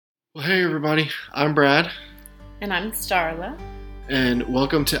Well, hey everybody, I'm Brad, And I'm Starla. and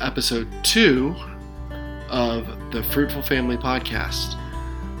welcome to episode 2 of the Fruitful Family Podcast,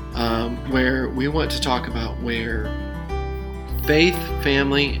 where we want to talk about where faith,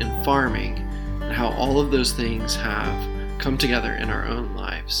 family, and farming, and how all of those things have come together in our own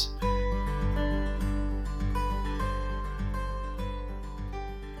lives.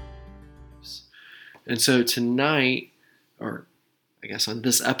 And so tonight, or I guess on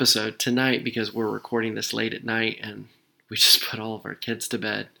this episode tonight, because we're recording this late at night and we just put all of our kids to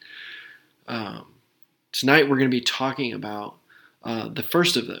bed. Tonight we're going to be talking about the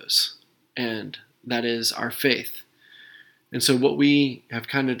first of those, and that is our faith. And so what we have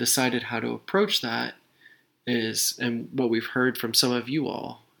kind of decided how to approach that is, and what we've heard from some of you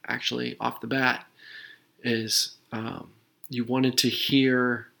all actually off the bat, is you wanted to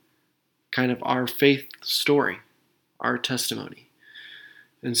hear kind of our faith story, our testimony.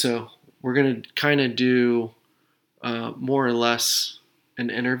 And so we're going to kind of do more or less an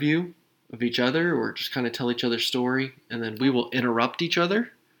interview of each other, or just kind of tell each other's story, and then we will interrupt each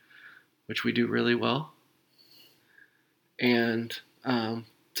other, which we do really well, and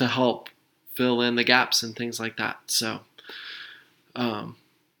to help fill in the gaps and things like that. So,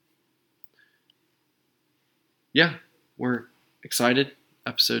 yeah, we're excited.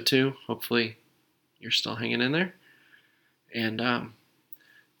 Episode 2. Hopefully you're still hanging in there. And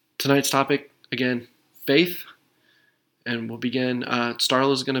tonight's topic, again, faith. And we'll begin,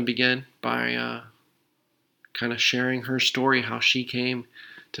 Starla's going to begin by kind of sharing her story, how she came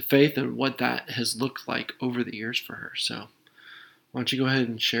to faith and what that has looked like over the years for her. So why don't you go ahead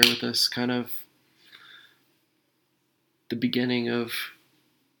and share with us kind of the beginning of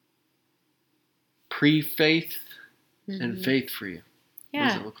pre-faith and faith for you. Yeah. What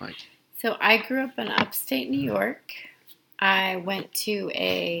does it look like? So I grew up in upstate New York.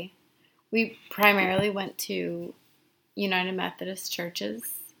 We primarily went to United Methodist churches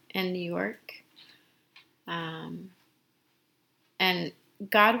in New York. And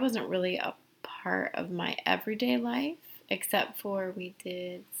God wasn't really a part of my everyday life, except for we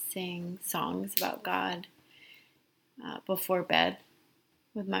did sing songs about God before bed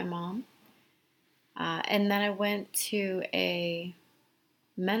with my mom. And then I went to a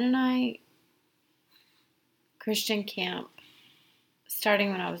Mennonite Christian camp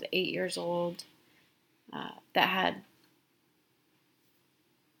starting when I was 8 years old that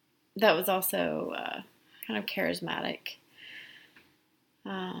was also kind of charismatic.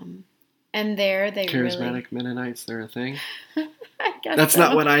 And there they Charismatic Mennonites, they're a thing? I guess that's so.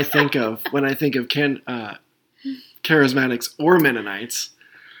 not what I think of when I think of charismatics or Mennonites.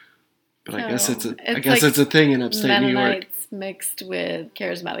 But I guess it's a thing in upstate New York. Mennonites mixed with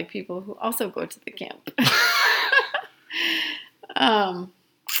charismatic people who also go to the camp.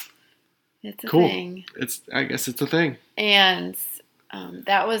 It's a cool. thing. I guess it's a thing. And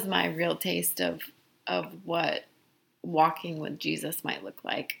that was my real taste of what walking with Jesus might look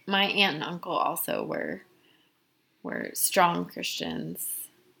like. My aunt and uncle also were strong Christians.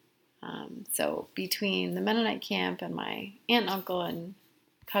 So between the Mennonite camp and my aunt and uncle and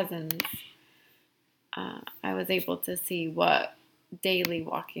cousins, I was able to see what daily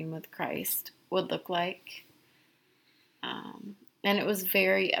walking with Christ would look like. And it was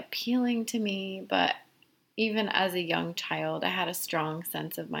very appealing to me, but even as a young child, I had a strong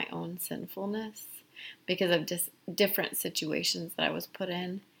sense of my own sinfulness because of just different situations that I was put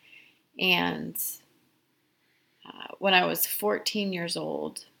in. And when I was 14 years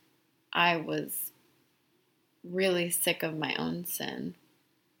old, I was really sick of my own sin.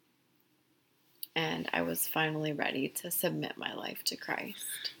 And I was finally ready to submit my life to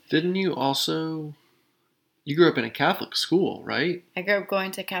Christ. Didn't you you grew up in a Catholic school, right? I grew up going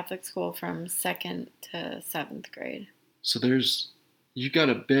to Catholic school from 2nd to 7th grade. So you got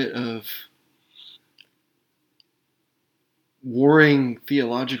a bit of warring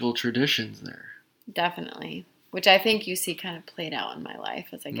theological traditions there. Definitely. Which I think you see kind of played out in my life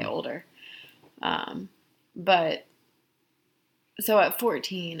as I get older. But so at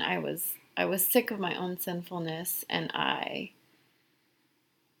 14, I was sick of my own sinfulness, and I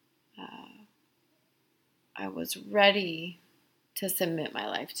was ready to submit my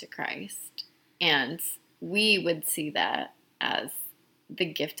life to Christ. And we would see that as the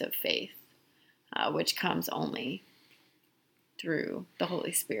gift of faith, which comes only through the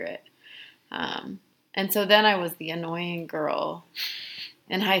Holy Spirit. And so then I was the annoying girl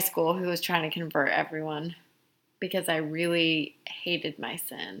in high school who was trying to convert everyone because I really hated my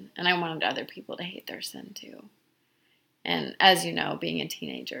sin, and I wanted other people to hate their sin too. And as you know, being a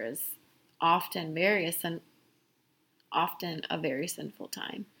teenager is often very often a very sinful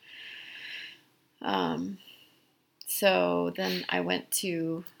time. So then I went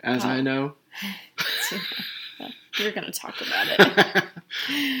to... As I know. We're going to talk about it.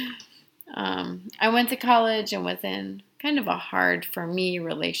 I went to college and was in kind of a hard, for me,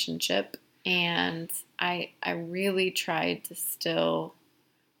 relationship. And I really tried to still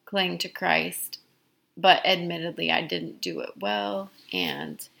cling to Christ. But admittedly, I didn't do it well.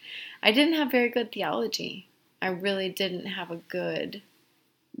 And I didn't have very good theology. I really didn't have a good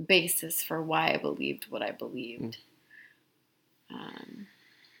basis for why I believed what I believed.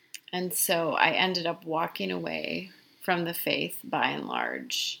 And so I ended up walking away from the faith by and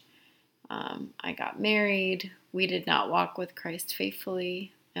large. I got married. We did not walk with Christ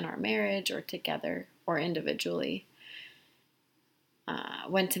faithfully in our marriage or together or individually.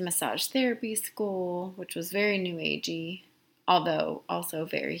 Went to massage therapy school, which was very new agey, although also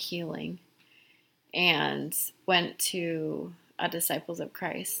very healing. And went to a Disciples of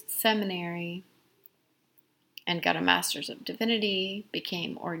Christ seminary and got a Master's of Divinity,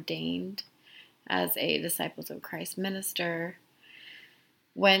 became ordained as a Disciples of Christ minister,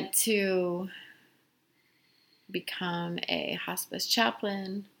 went to become a hospice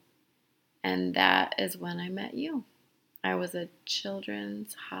chaplain, and that is when I met you. I was a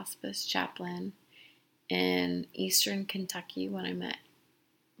children's hospice chaplain in Eastern Kentucky when I met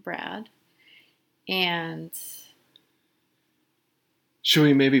Brad. And should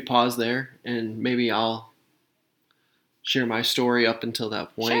we maybe pause there and maybe I'll share my story up until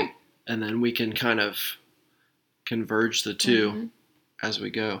that point, sure. And then we can kind of converge the two as we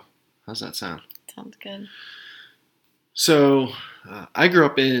go. How's that sound? Sounds good. So I grew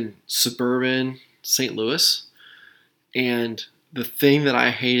up in suburban St. Louis, and the thing that I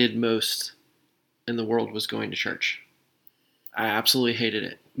hated most in the world was going to church. I absolutely hated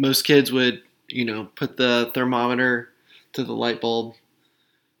it. Most kids would, put the thermometer to the light bulb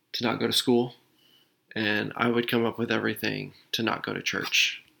to not go to school, and I would come up with everything to not go to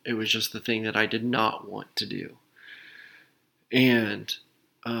church. It was just the thing that I did not want to do. And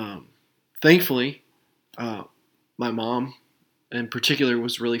thankfully, my mom in particular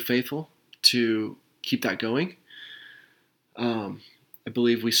was really faithful to keep that going. I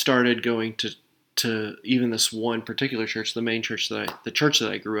believe we started going to even this one particular church, the main church the church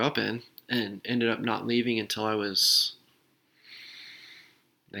that I grew up in, and ended up not leaving until I was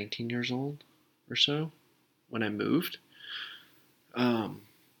 19 years old or so when I moved.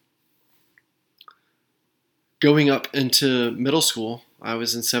 Going up into middle school, I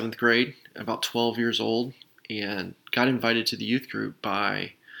was in 7th grade, about 12 years old, and got invited to the youth group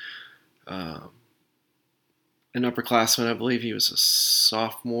by an upperclassman. I believe he was a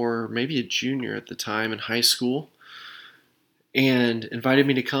sophomore, maybe a junior at the time in high school, and invited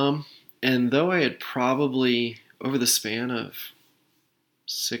me to come. And though I had probably, over the span of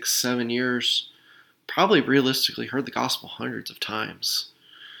 6-7 years, probably realistically heard the gospel hundreds of times,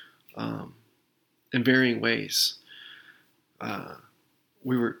 in varying ways.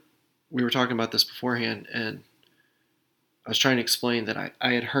 We were talking about this beforehand, and I was trying to explain that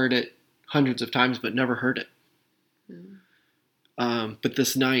I had heard it hundreds of times, but never heard it. But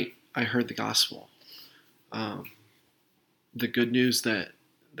this night, I heard the gospel. The good news that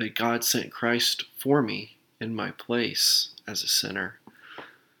God sent Christ for me in my place as a sinner,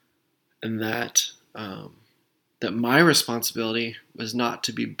 and that my responsibility was not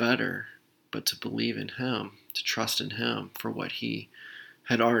to be better, but to believe in Him, to trust in Him for what He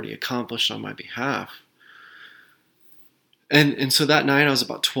had already accomplished on my behalf. And so that night, I was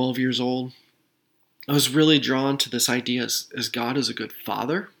about 12 years old. I was really drawn to this idea as God is a good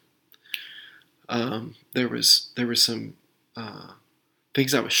father. There was some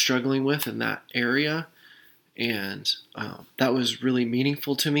things I was struggling with in that area, and that was really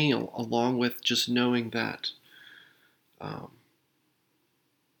meaningful to me, along with just knowing that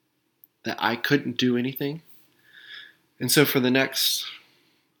that I couldn't do anything. And so for the next,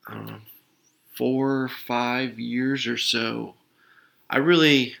 4 or 5 years or so, I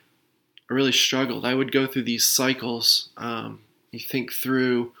really struggled. I would go through these cycles. You think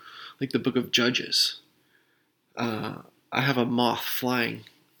through, like the book of Judges. I have a moth flying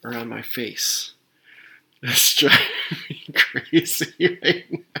around my face. It's driving me crazy right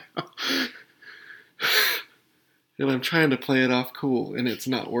now. And I'm trying to play it off cool, and it's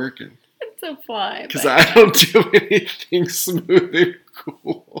not working. It's a fly. Because I don't do anything smooth and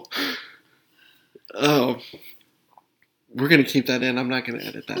cool. Oh, we're going to keep that in. I'm not going to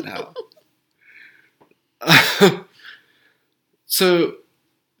edit that out. So,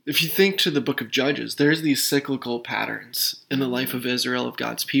 if you think to the book of Judges, there's these cyclical patterns in the life of Israel, of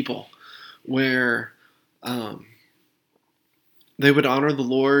God's people, where they would honor the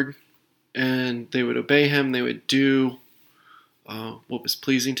Lord, and they would obey Him. They would do what was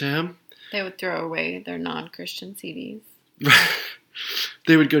pleasing to Him. They would throw away their non-Christian CDs.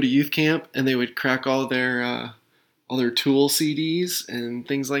 They would go to youth camp, and they would crack all their Tool CDs and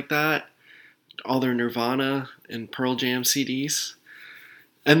things like that, all their Nirvana and Pearl Jam CDs.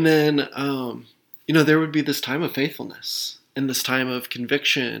 And then, there would be this time of faithfulness and this time of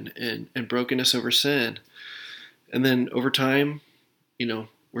conviction and brokenness over sin. And then over time,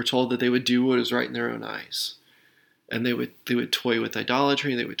 we're told that they would do what is right in their own eyes. And they would toy with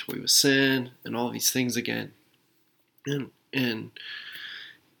idolatry, they would toy with sin, and all these things again. And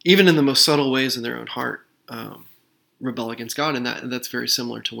even in the most subtle ways in their own heart, rebel against God. And that's very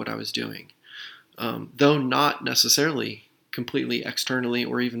similar to what I was doing. Though not necessarily completely externally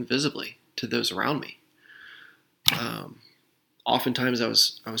or even visibly to those around me. Oftentimes I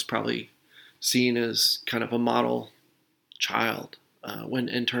was probably seen as kind of a model child, when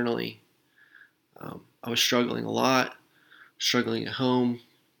internally I was struggling a lot, struggling at home.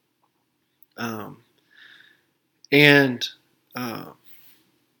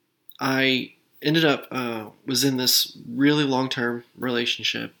 I ended up, was in this really long-term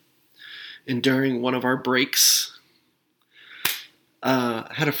relationship, and during one of our breaks,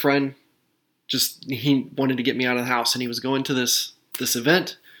 I had a friend, he wanted to get me out of the house, and he was going to this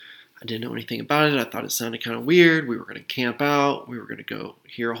event. I didn't know anything about it. I thought it sounded kind of weird. We were going to camp out. We were going to go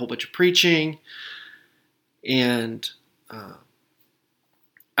hear a whole bunch of preaching. And I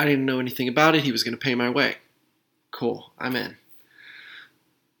didn't know anything about it. He was going to pay my way. Cool, I'm in.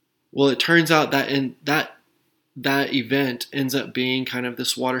 Well, it turns out that that event ends up being kind of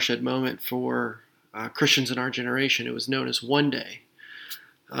this watershed moment for Christians in our generation. It was known as One Day.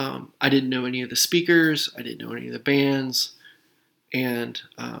 I didn't know any of the speakers. I didn't know any of the bands. And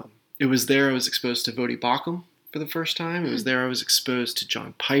it was there I was exposed to Voddie Baucham for the first time. It was there I was exposed to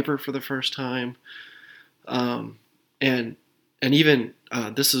John Piper for the first time. And even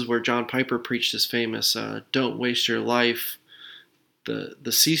this is where John Piper preached his famous "Don't waste your life,"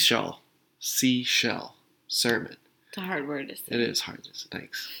 the seashell sermon. It's a hard word to say. It is hard to say.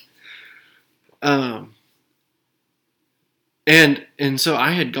 Thanks. And so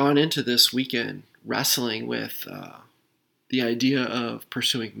I had gone into this weekend wrestling with the idea of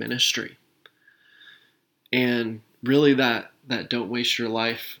pursuing ministry, and really that "Don't waste your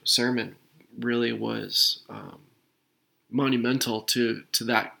life" sermon really was monumental to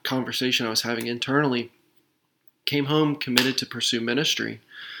that conversation I was having internally. Came home committed to pursue ministry,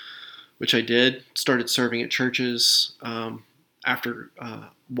 which I did. Started serving at churches while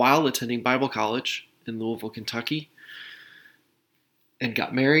attending Bible college in Louisville, Kentucky, and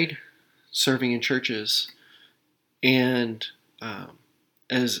got married, serving in churches. And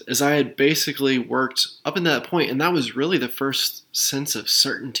as I had basically worked up in that point, and that was really the first sense of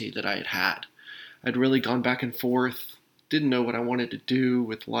certainty that I had had. I'd really gone back and forth, didn't know what I wanted to do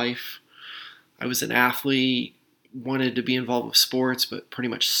with life. I was an athlete, wanted to be involved with sports, but pretty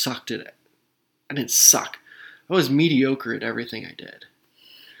much sucked at it. I didn't suck. I was mediocre at everything I did.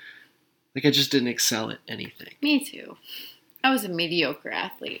 Like, I just didn't excel at anything. Me too. I was a mediocre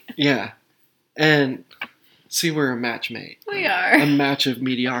athlete. Yeah. And see, we're a match made. We are. A match of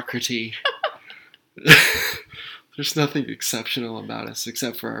mediocrity. There's nothing exceptional about us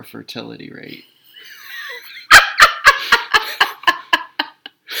except for our fertility rate.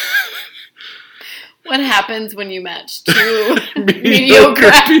 What happens when you match two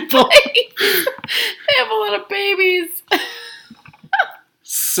mediocre people? They have a lot of babies.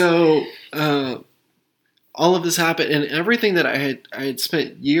 So, all of this happened, and everything that I had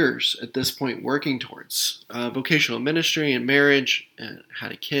spent years at this point working towards, vocational ministry and marriage, and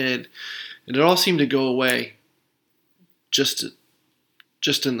had a kid, and it all seemed to go away just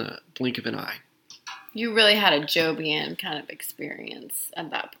in the blink of an eye. You really had a Jobian kind of experience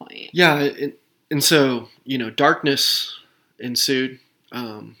at that point. Yeah, and so, darkness ensued.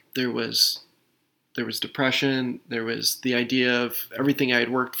 There was depression. There was the idea of everything I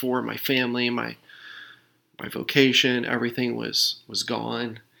had worked for, my family, my vocation, everything was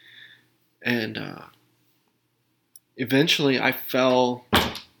gone. And eventually I fell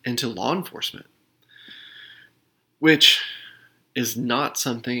into law enforcement, which is not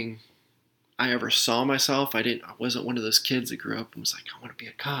something I ever saw myself. I wasn't one of those kids that grew up and was like, I want to be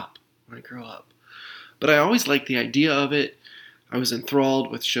a cop when I grow up. But I always liked the idea of it. I was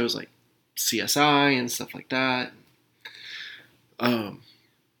enthralled with shows like CSI and stuff like that. And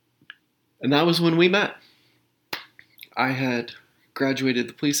that was when we met. I had graduated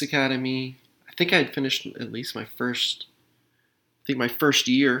the police academy. I think I had finished at least my first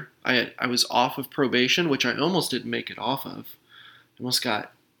year. I was off of probation, which I almost didn't make it off of. almost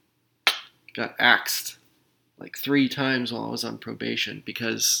got axed like 3 times while I was on probation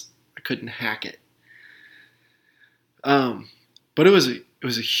because I couldn't hack it. But it was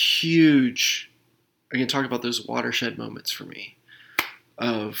a huge. I can talk about those watershed moments for me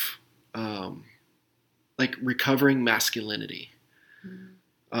of like recovering masculinity,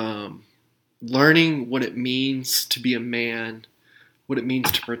 learning what it means to be a man, what it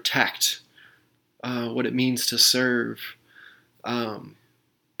means to protect, what it means to serve. And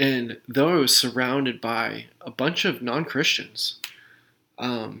though I was surrounded by a bunch of non-Christians,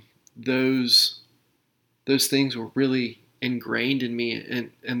 those things were really ingrained in me,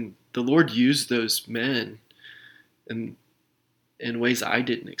 and the Lord used those men in ways I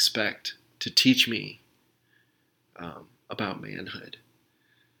didn't expect to teach me about manhood.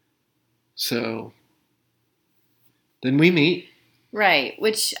 So then we meet. Right,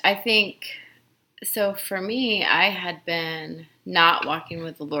 which I think, so for me, I had been not walking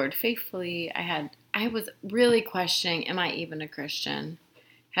with the Lord faithfully. I was really questioning, am I even a Christian?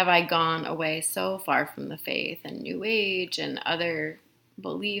 Have I gone away so far from the faith and New Age and other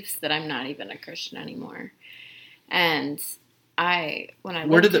beliefs that I'm not even a Christian anymore? And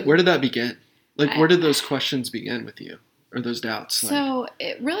where did that begin? Like, where did those questions begin with you, or those doubts? So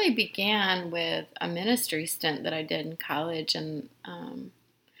it really began with a ministry stint that I did in college, and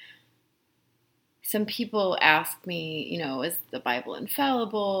some people asked me, is the Bible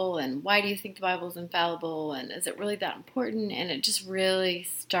infallible? And why do you think the Bible is infallible? And is it really that important? And it just really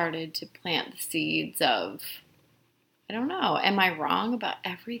started to plant the seeds of, I don't know, am I wrong about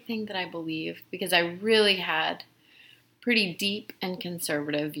everything that I believe? Because I really had pretty deep and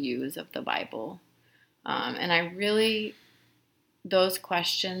conservative views of the Bible. And I really, those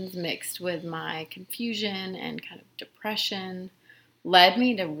questions mixed with my confusion and kind of depression led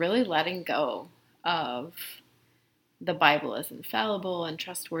me to really letting go of the Bible as infallible and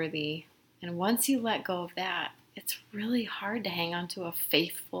trustworthy. And once you let go of that, it's really hard to hang on to a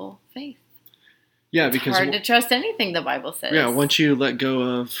faithful faith. Yeah, it's because hard to trust anything the Bible says. Yeah, once you let go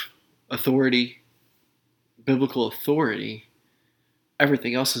of authority, biblical authority,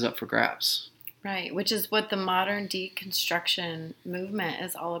 everything else is up for grabs. Right, which is what the modern deconstruction movement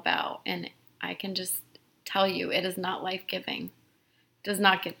is all about. And I can just tell you, it is not life-giving. It does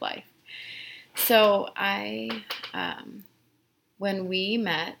not give life. So when we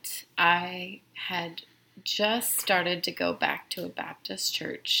met, I had just started to go back to a Baptist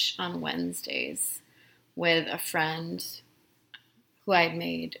church on Wednesdays with a friend who I had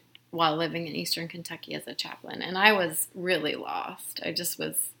made while living in Eastern Kentucky as a chaplain. And I was really lost. I just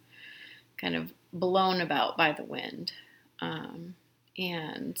was kind of blown about by the wind.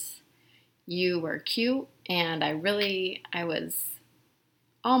 And you were cute, and I was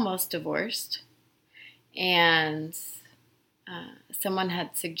almost divorced, and someone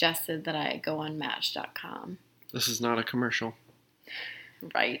had suggested that I go on Match.com. This is not a commercial.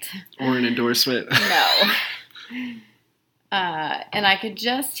 Right. Or an endorsement. No. And I could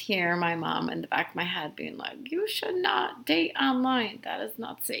just hear my mom in the back of my head being like, you should not date online. That is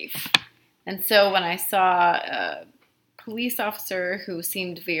not safe. And so when I saw a police officer who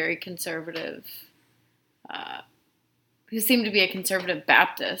seemed very conservative, who seemed to be a conservative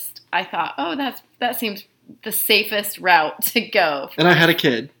Baptist, I thought, oh, that seems the safest route to go. And I had a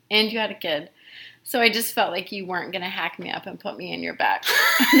kid. And you had a kid. So I just felt like you weren't going to hack me up and put me in the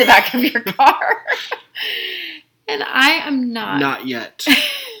back of your car. And I am not. Not yet.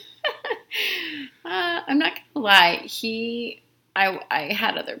 I'm not going to lie. I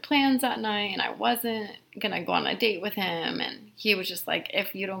had other plans that night, and I wasn't going to go on a date with him. And he was just like,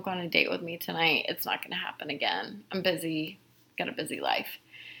 if you don't go on a date with me tonight, it's not going to happen again. I'm busy, got a busy life.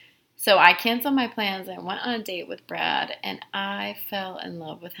 So I canceled my plans. I went on a date with Brad, and I fell in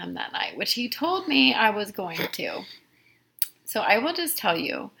love with him that night, which he told me I was going to. So I will just tell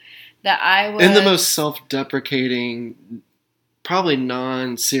you that I was... in the most self-deprecating, probably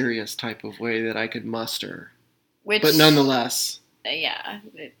non-serious type of way that I could muster. But nonetheless... yeah.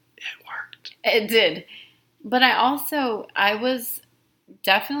 It worked. It did. But I was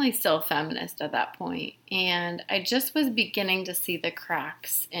definitely still a feminist at that point, and I just was beginning to see the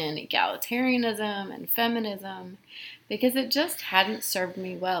cracks in egalitarianism and feminism because it just hadn't served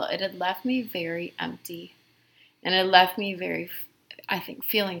me well. It had left me very empty, and it left me very, I think,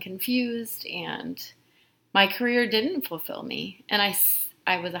 feeling confused, and my career didn't fulfill me. And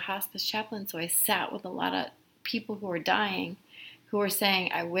I was a hospice chaplain, so I sat with a lot of people who were dying who were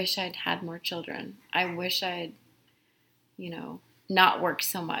saying, I wish I'd had more children. I wish I'd, not worked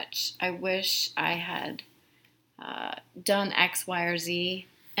so much. I wish I had done X, Y, or Z.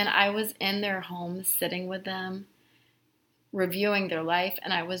 And I was in their homes sitting with them, reviewing their life,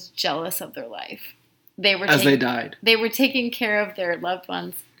 and I was jealous of their life. They died. They were taking care of their loved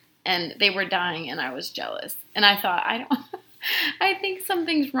ones, and they were dying, and I was jealous. And I thought, I think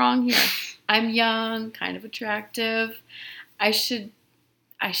something's wrong here. I'm young, kind of attractive. I shouldn't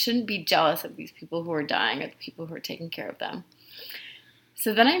be jealous of these people who are dying or the people who are taking care of them.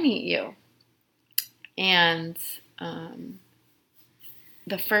 So then I meet you, and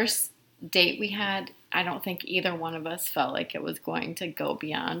the first date we had, I don't think either one of us felt like it was going to go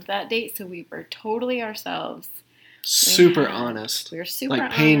beyond that date. So we were totally ourselves. Super honest. We were super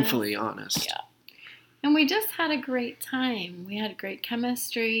like painfully honest. Yeah. And we just had a great time. We had great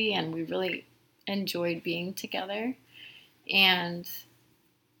chemistry, and we really enjoyed being together. And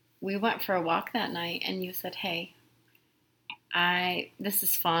we went for a walk that night, and you said, hey, this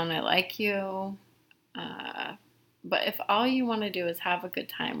is fun. I like you. But if all you want to do is have a good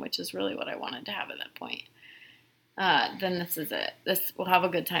time, which is really what I wanted to have at that point, then this is it. We'll have a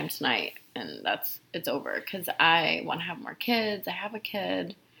good time tonight, and it's over. Because I want to have more kids. I have a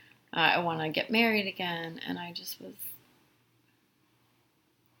kid. I want to get married again, and I just was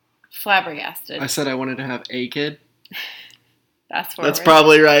flabbergasted. I said I wanted to have a kid. That's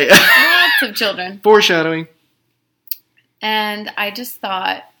probably right. Lots of children. Foreshadowing. And I just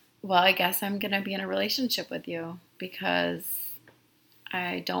thought, well, I guess I'm going to be in a relationship with you because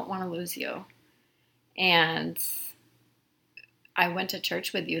I don't want to lose you. And I went to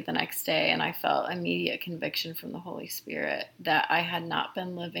church with you the next day, and I felt immediate conviction from the Holy Spirit that I had not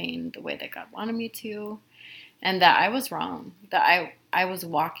been living the way that God wanted me to, and that I was wrong, that I was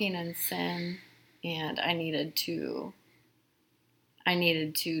walking in sin, and I needed to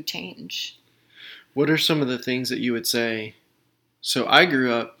change. What are some of the things that you would say? So I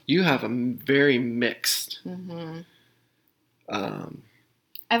grew up, you have a very mixed. Mm-hmm.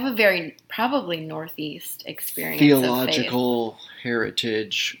 I have a very probably Northeast experience. Theological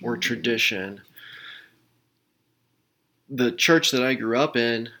heritage or tradition. The church that I grew up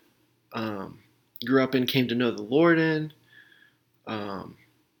in, came to know the Lord in,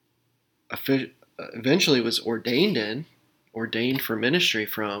 eventually was ordained for ministry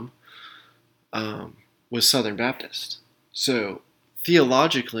from, was Southern Baptist. So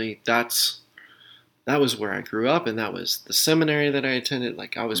theologically, that was where I grew up, and that was the seminary that I attended.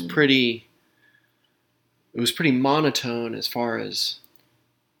 Like I was it was pretty monotone as far as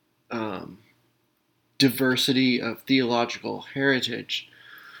diversity of theological heritage.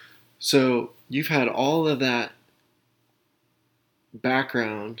 So you've had all of that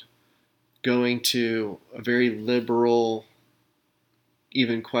background going to a very liberal,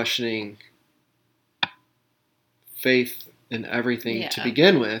 even questioning faith in everything to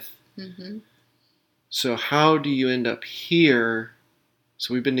begin with. Mm-hmm. So how do you end up here?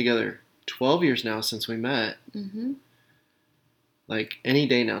 So we've been together 12 years now since we met. Mm-hmm. Like any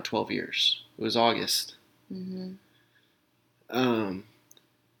day now, 12 years. It was August. Mm-hmm.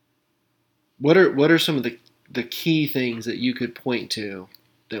 What are some of the key things that you could point to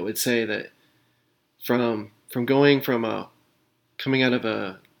that would say that from coming out of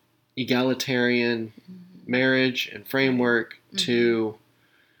a egalitarian marriage and framework to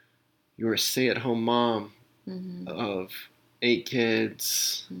you're a stay-at-home mom of 8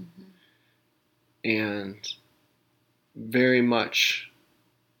 kids and very much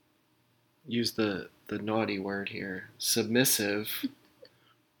use the naughty word here, submissive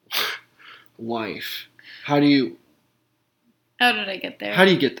wife. How did I get there? How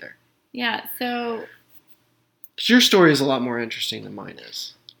do you get there? Yeah, so 'cause your story is a lot more interesting than mine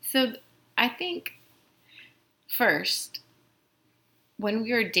is. So I think first, when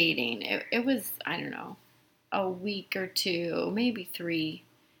we were dating, it was, I don't know, a week or 2, maybe 3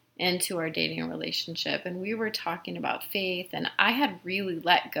 into our dating relationship, and we were talking about faith, and I had really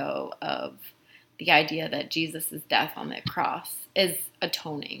let go of the idea that Jesus' death on the cross is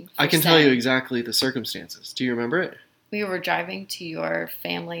atoning for I can sin. tell you exactly the circumstances. Do you remember it? We were driving to your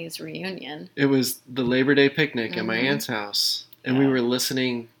family's reunion. It was the Labor Day picnic at my aunt's house, and we were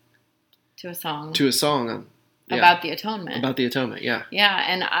listening to a song about the atonement. About the atonement, yeah. Yeah,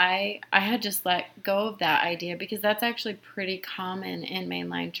 and I had just let go of that idea because that's actually pretty common in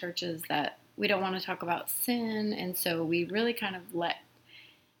mainline churches that we don't want to talk about sin, and so we really kind of let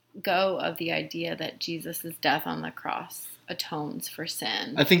go of the idea that Jesus' death on the cross atones for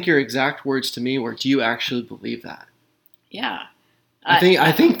sin. I think your exact words to me were, "Do you actually believe that?" Yeah.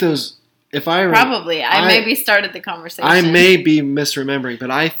 I think those. If I probably I maybe started the conversation. I may be misremembering,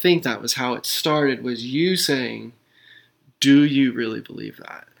 but I think that was how it started. Was you saying, "Do you really believe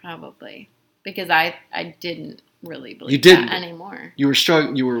that?" Probably because I didn't really believe that anymore. You were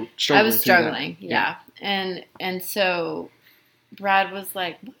struggling. You were struggling. I was struggling. Yeah. And so Brad was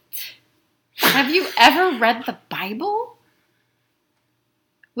like, what? Have you ever read the Bible?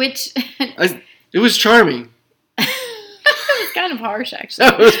 Which... it was charming. It was kind of harsh, actually.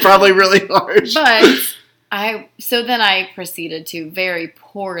 It was probably really harsh. But so then I proceeded to very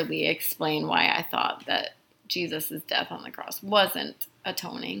poorly explain why I thought that Jesus' death on the cross wasn't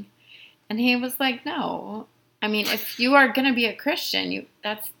atoning. And he was like, no. I mean, if you are going to be a Christian,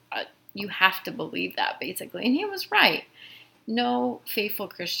 you have to believe that, basically. And he was right. No faithful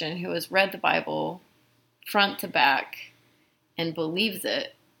Christian who has read the Bible front to back and believes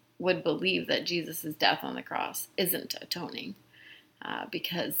it would believe that Jesus' death on the cross isn't atoning.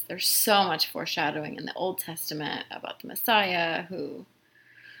 Because there's so much foreshadowing in the Old Testament about the Messiah who...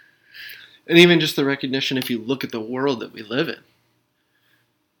 And even just the recognition, if you look at the world that we live in,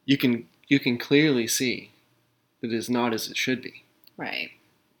 you can clearly see that it is not as it should be. Right.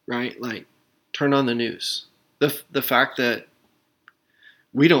 Right? Like, turn on the news. The fact that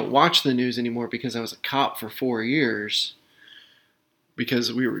we don't watch the news anymore because I was a cop for 4 years,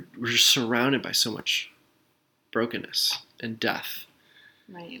 because we're surrounded by so much brokenness and death.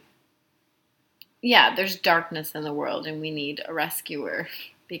 Right. Yeah, there's darkness in the world and we need a rescuer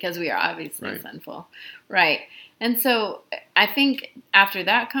because we are obviously sinful. Right. And so I think after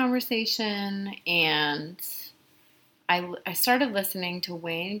that conversation, and I started listening to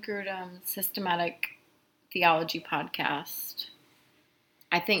Wayne Grudem's Systematic Theology podcast.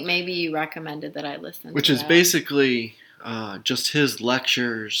 I think maybe you recommended that I listen Which to is that. basically just his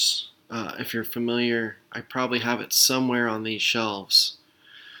lectures. If you're familiar, I probably have it somewhere on these shelves.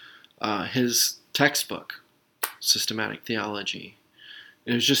 His textbook, Systematic Theology.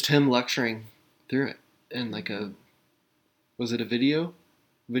 It was just him lecturing through it in was it a video?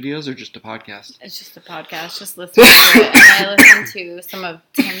 Videos or just a podcast? It's just a podcast. Just listen to it. And I listened to some of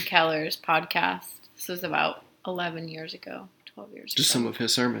Tim Keller's podcast. This was about 11 years ago, 12 years ago. Just some of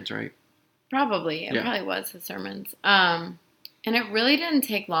his sermons, right? Probably. It probably was his sermons. And it really didn't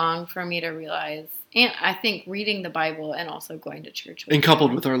take long for me to realize, and I think reading the Bible and also going to church. And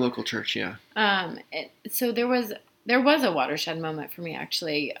coupled with our local church, yeah. So there was a watershed moment for me,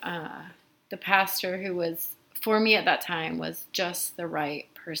 actually. The pastor who was, for me at that time, was just the right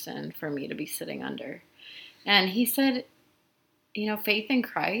person for me to be sitting under. And he said, faith in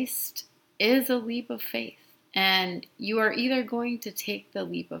Christ is a leap of faith. And you are either going to take the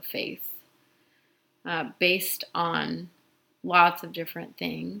leap of faith based on lots of different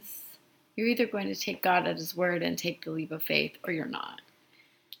things. You're either going to take God at his word and take the leap of faith, or you're not.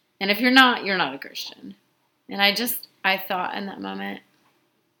 And if you're not a Christian. And I thought in that moment,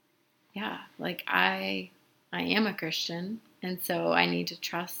 yeah, like I am a Christian, and so I need to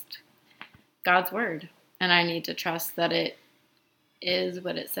trust God's word. And I need to trust that it is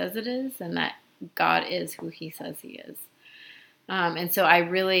what it says it is, and that God is who he says he is. And so I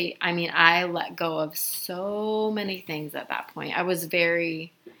let go of so many things at that point. I was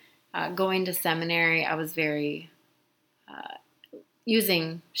very, going to seminary, I was very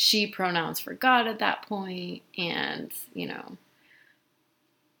using she pronouns for God at that point, and,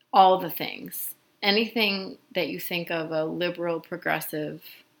 all the things. Anything that you think of a liberal, progressive,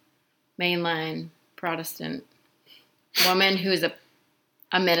 mainline, Protestant woman who's a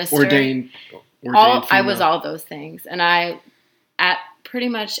minister. Ordained I was all those things. And pretty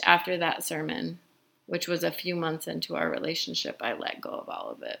much after that sermon, which was a few months into our relationship, I let go of all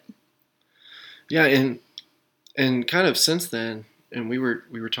of it. Yeah, and kind of since then, and we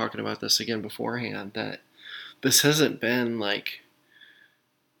were talking about this again beforehand, that this hasn't been like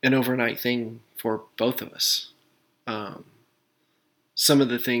an overnight thing for both of us. Some of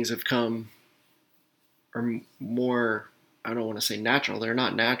the things have come are more, I don't want to say natural, they're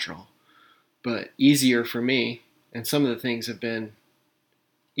not natural, but easier for me. And some of the things have been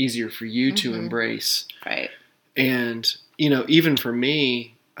easier for you to embrace. Right. And, even for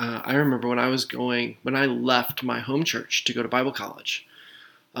me, I remember when I left my home church to go to Bible college.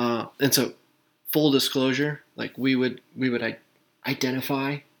 And so full disclosure, like we would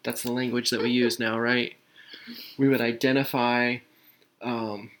identify, that's the language that we use now, right? We would identify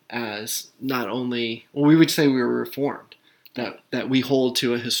as not only, we would say we were Reformed, that we hold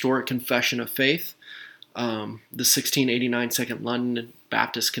to a historic confession of faith, the 1689 Second London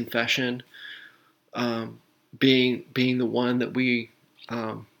Baptist Confession, being the one that we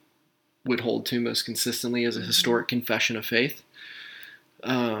would hold to most consistently as a historic confession of faith.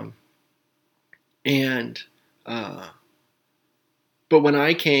 But when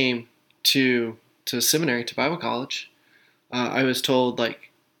I came to seminary, to Bible college, I was told,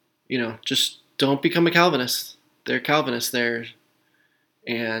 just don't become a Calvinist. They're Calvinists there,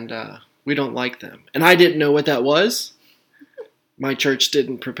 and we don't like them. And I didn't know what that was. my church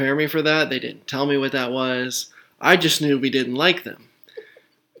didn't prepare me for that. They didn't tell me what that was. I just knew we didn't like them.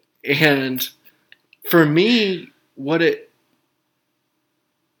 And for me,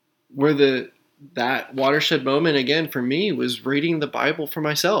 that watershed moment again for me was reading the Bible for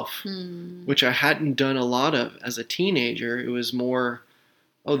myself, which I hadn't done a lot of as a teenager. It was more,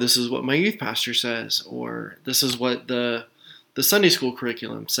 oh, this is what my youth pastor says, or this is what the Sunday school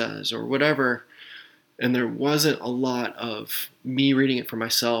curriculum says, or whatever. And there wasn't a lot of me reading it for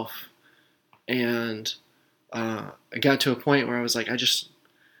myself. And I got to a point where I was like, I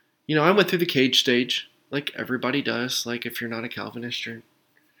went through the cage stage, like everybody does. Like if you're not a Calvinist, you're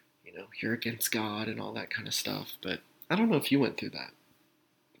against God and all that kind of stuff. But I don't know if you went through that.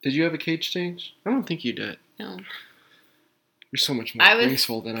 Did you have a cage stage? I don't think you did. No. You're so much more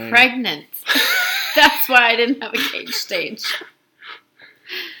graceful than I am. Pregnant. That's why I didn't have a cage stage.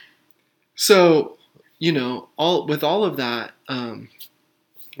 So, with all of that, and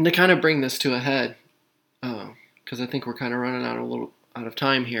to kind of bring this to a head, because I think we're kind of running out of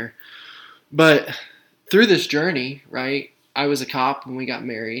time here. But through this journey, right, I was a cop when we got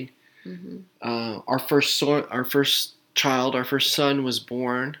married. Mm-hmm. Our first child, our first son was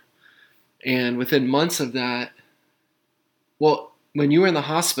born. And within months of that, well, when you were in the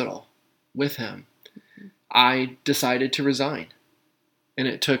hospital with him, mm-hmm. I decided to resign. And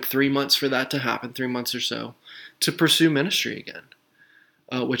it took 3 months for that to happen, 3 months or so, to pursue ministry again,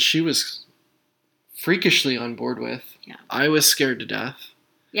 which she was freakishly on board with. Yeah. I was scared to death.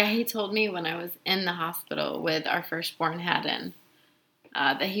 Yeah, he told me when I was in the hospital with our firstborn Haddon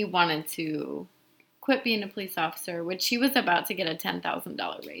that he wanted to quit being a police officer, which he was about to get a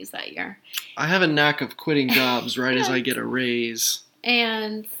 $10,000 raise that year. I have a knack of quitting jobs right as I get a raise.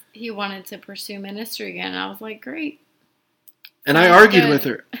 And he wanted to pursue ministry again. And I was like, great. And I argued with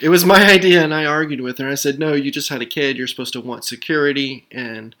her. It was my idea, and I argued with her. I said, no, you just had a kid. You're supposed to want security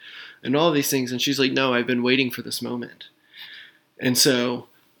and all these things. And she's like, no, I've been waiting for this moment. And so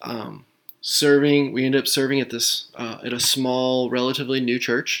we ended up serving at a small, relatively new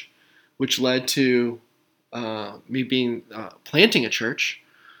church, which led to me planting a church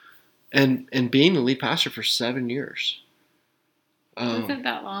and being the lead pastor for 7 years. Was it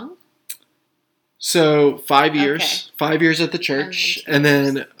that long? So 5 years, okay. 5 years at the church, and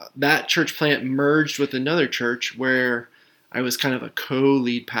then that church plant merged with another church where I was kind of a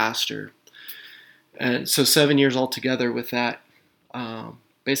co-lead pastor. And so 7 years altogether with that,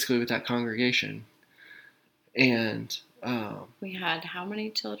 basically with that congregation. And we had how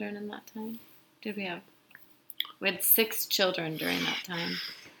many children in that time? We had 6 children during that time.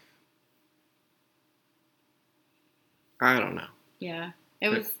 I don't know. Yeah.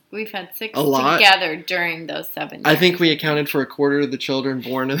 We've had 6 together during those 7 years. I think we accounted for a quarter of the children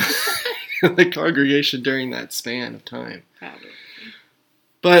born in the congregation during that span of time. Probably.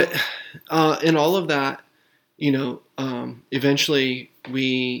 But in all of that, eventually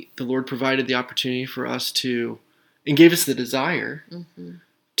the Lord provided the opportunity for us and gave us the desire mm-hmm.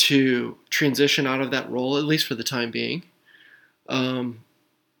 to transition out of that role, at least for the time being,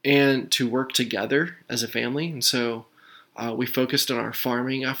 and to work together as a family. And so we focused on our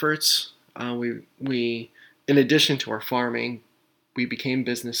farming efforts. We, in addition to our farming, we became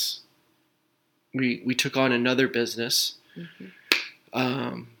business. We took on another business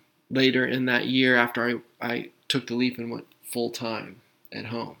mm-hmm. Later in that year after I took the leap and went full time at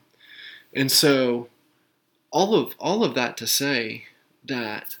home. And so all of that to say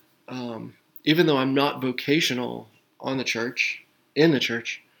that even though I'm not vocational in the church,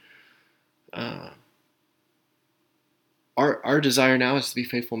 our desire now is to be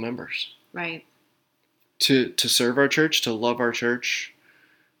faithful members. Right. To serve our church, to love our church.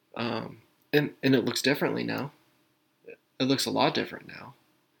 And it looks differently now. It looks a lot different now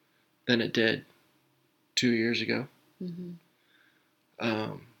than it did 2 years ago. Mm-hmm.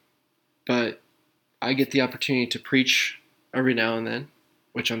 But I get the opportunity to preach every now and then,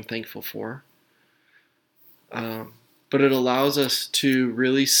 which I'm thankful for. But it allows us to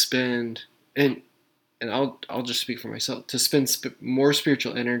really spend, and I'll just speak for myself, to spend more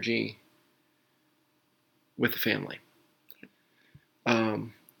spiritual energy with the family.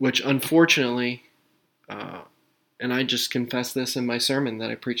 Which unfortunately, and I just confessed this in my sermon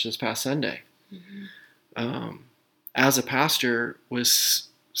that I preached this past Sunday, mm-hmm. As a pastor was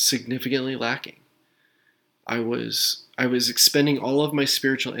significantly lacking. I was expending all of my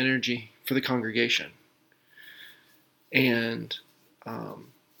spiritual energy for the congregation, and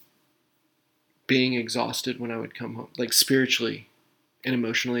being exhausted when I would come home, like spiritually and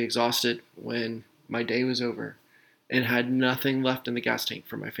emotionally exhausted when my day was over, and had nothing left in the gas tank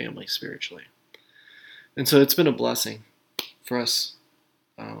for my family spiritually. And so it's been a blessing for us.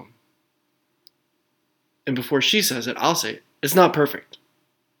 And before she says it, I'll say it. It's not perfect,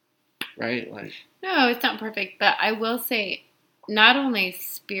 right? Like, no, it's not perfect, but I will say, not only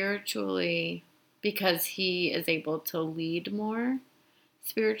spiritually, because he is able to lead more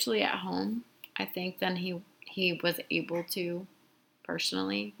spiritually at home, I think, than he was able to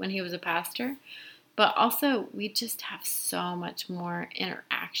personally when he was a pastor. But also, we just have so much more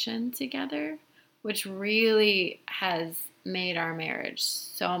interaction together, which really has made our marriage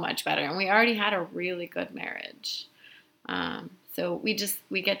so much better. And we already had a really good marriage. So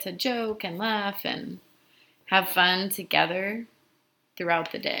we get to joke and laugh and have fun together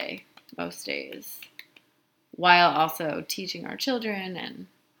throughout the day, most days, while also teaching our children and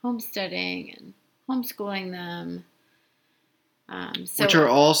homesteading and homeschooling them. Which are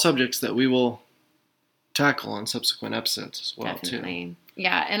all subjects that we will tackle on subsequent episodes as well, definitely. too.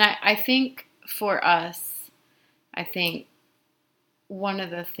 Yeah, and I think for us, I think one of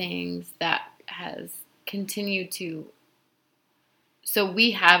the things that has continued to... So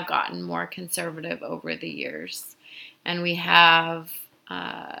we have gotten more conservative over the years, and we have,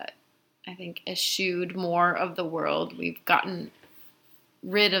 I think, eschewed more of the world. We've gotten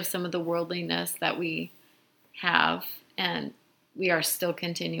rid of some of the worldliness that we have, and we are still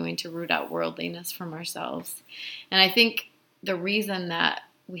continuing to root out worldliness from ourselves. And I think the reason that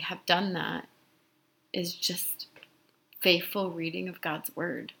we have done that is just faithful reading of God's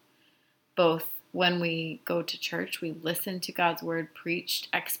word. Both when we go to church, we listen to God's word preached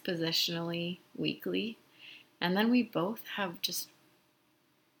expositionally weekly. And then we both have just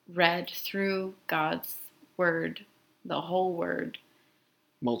read through God's word, the whole word,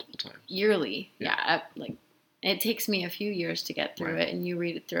 multiple times. Yearly. Yeah. Like, it takes me a few years to get through it, and you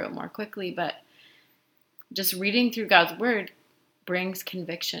read it through it more quickly. But just reading through God's word brings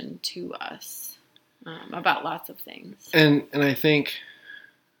conviction to us about lots of things. And I think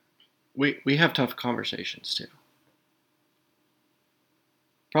we have tough conversations too.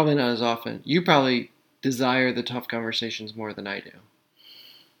 Probably not as often. You probably desire the tough conversations more than I do.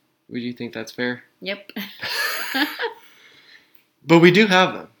 Would you think that's fair? Yep. But we do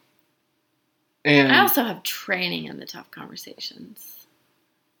have them. And I also have training in the tough conversations.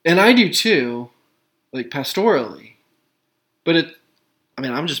 And I do too, like pastorally. But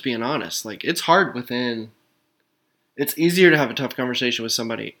I'm just being honest. Like, it's hard it's easier to have a tough conversation with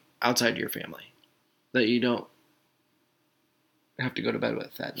somebody outside your family that you don't have to go to bed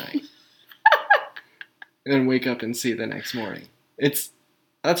with that night. And wake up and see the next morning. That's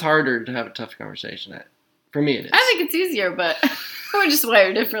harder to have a tough conversation at. For me, it is. I think it's easier, but we're just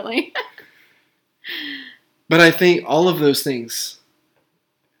wired differently. But I think all of those things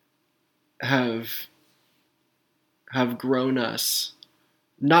have grown us,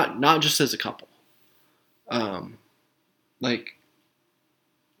 not just as a couple, like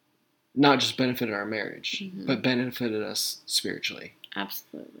not just benefited our marriage, but benefited us spiritually.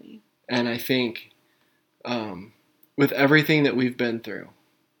 Absolutely. And I think with everything that we've been through,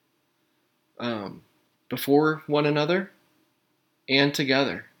 before one another and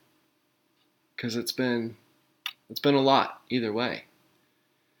together, because it's been a lot either way,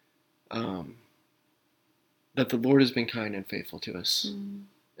 that the Lord has been kind and faithful to us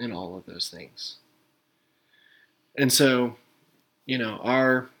in all of those things. And so,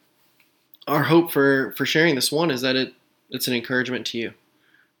 our hope for sharing this one is that it's an encouragement to you,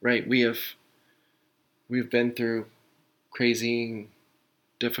 right? We've been through crazy,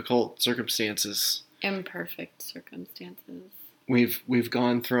 difficult circumstances. Imperfect circumstances. We've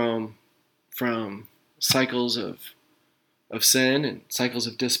gone from cycles of sin and cycles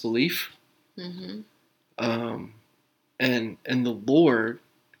of disbelief. Mm-hmm. And the Lord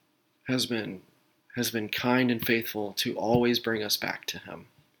has been kind and faithful to always bring us back to Him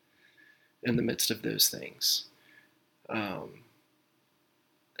in the midst of those things. And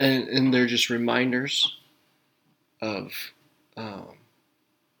they're just reminders of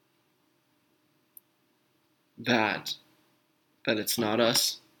that it's not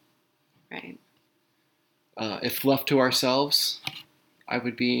us. Right. If left to ourselves, I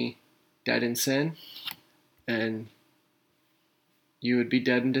would be dead in sin, and you would be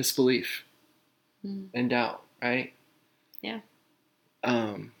dead in disbelief and doubt, right? Yeah.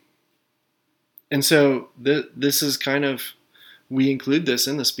 And so this is kind of, we include this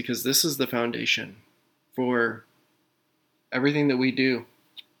in this because this is the foundation for everything that we do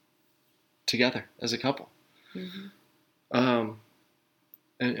together as a couple. Mm-hmm.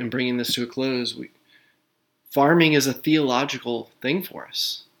 And bringing this to a close, farming is a theological thing for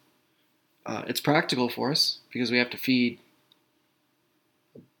us. It's practical for us because we have to feed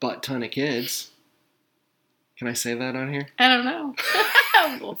a butt ton of kids. Can I say that on here? I don't know.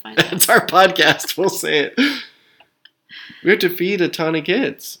 We'll find out. It's our podcast. We'll say it. We have to feed a ton of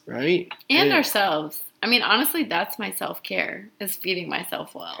kids, right? And ourselves. I mean, honestly, that's my self-care, is feeding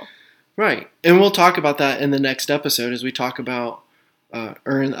myself well. Right. And we'll talk about that in the next episode as we talk about,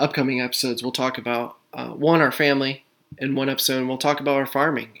 or in the upcoming episodes, we'll talk about, our family in one episode, and we'll talk about our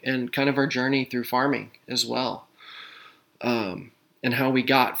farming and kind of our journey through farming as well. And how we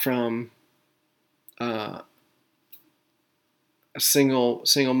got from a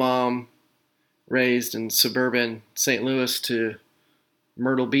single mom raised in suburban St. Louis to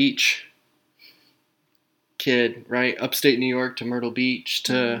Myrtle Beach kid, right? Upstate New York to Myrtle Beach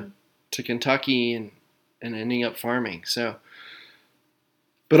to Kentucky and ending up farming. So,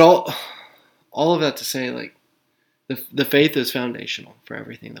 but all of that to say, like, the faith is foundational for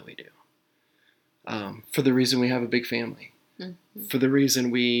everything that we do. For the reason we have a big family, for the reason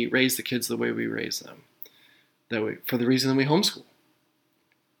we raise the kids the way we raise them, for the reason that we homeschool.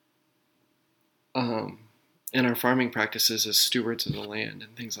 And our farming practices as stewards of the land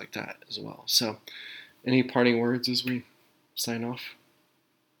and things like that as well. So, any parting words as we sign off?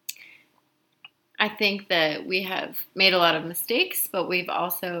 I think that we have made a lot of mistakes, but we've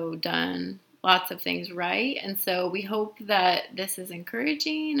also done lots of things right. And so we hope that this is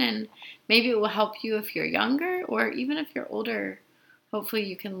encouraging, and maybe it will help you if you're younger, or even if you're older. Hopefully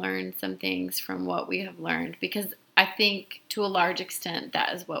you can learn some things from what we have learned, because I think to a large extent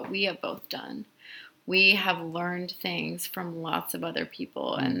that is what we have both done. We have learned things from lots of other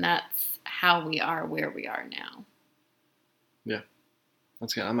people, and that's how we are where we are now. Yeah.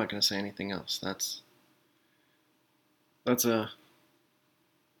 That's good. I'm not going to say anything else. That's a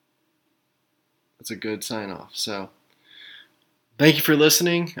good sign off. So thank you for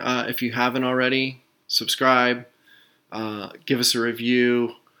listening. If you haven't already, subscribe, give us a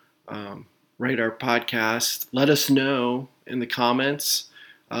review, rate our podcast. Let us know in the comments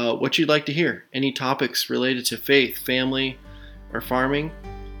what you'd like to hear. Any topics related to faith, family, or farming,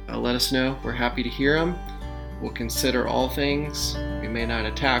 let us know. We're happy to hear them. We'll consider all things. We may not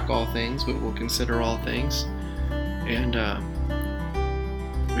attack all things, but we'll consider all things. And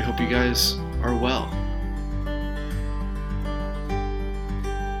we hope you guys are well.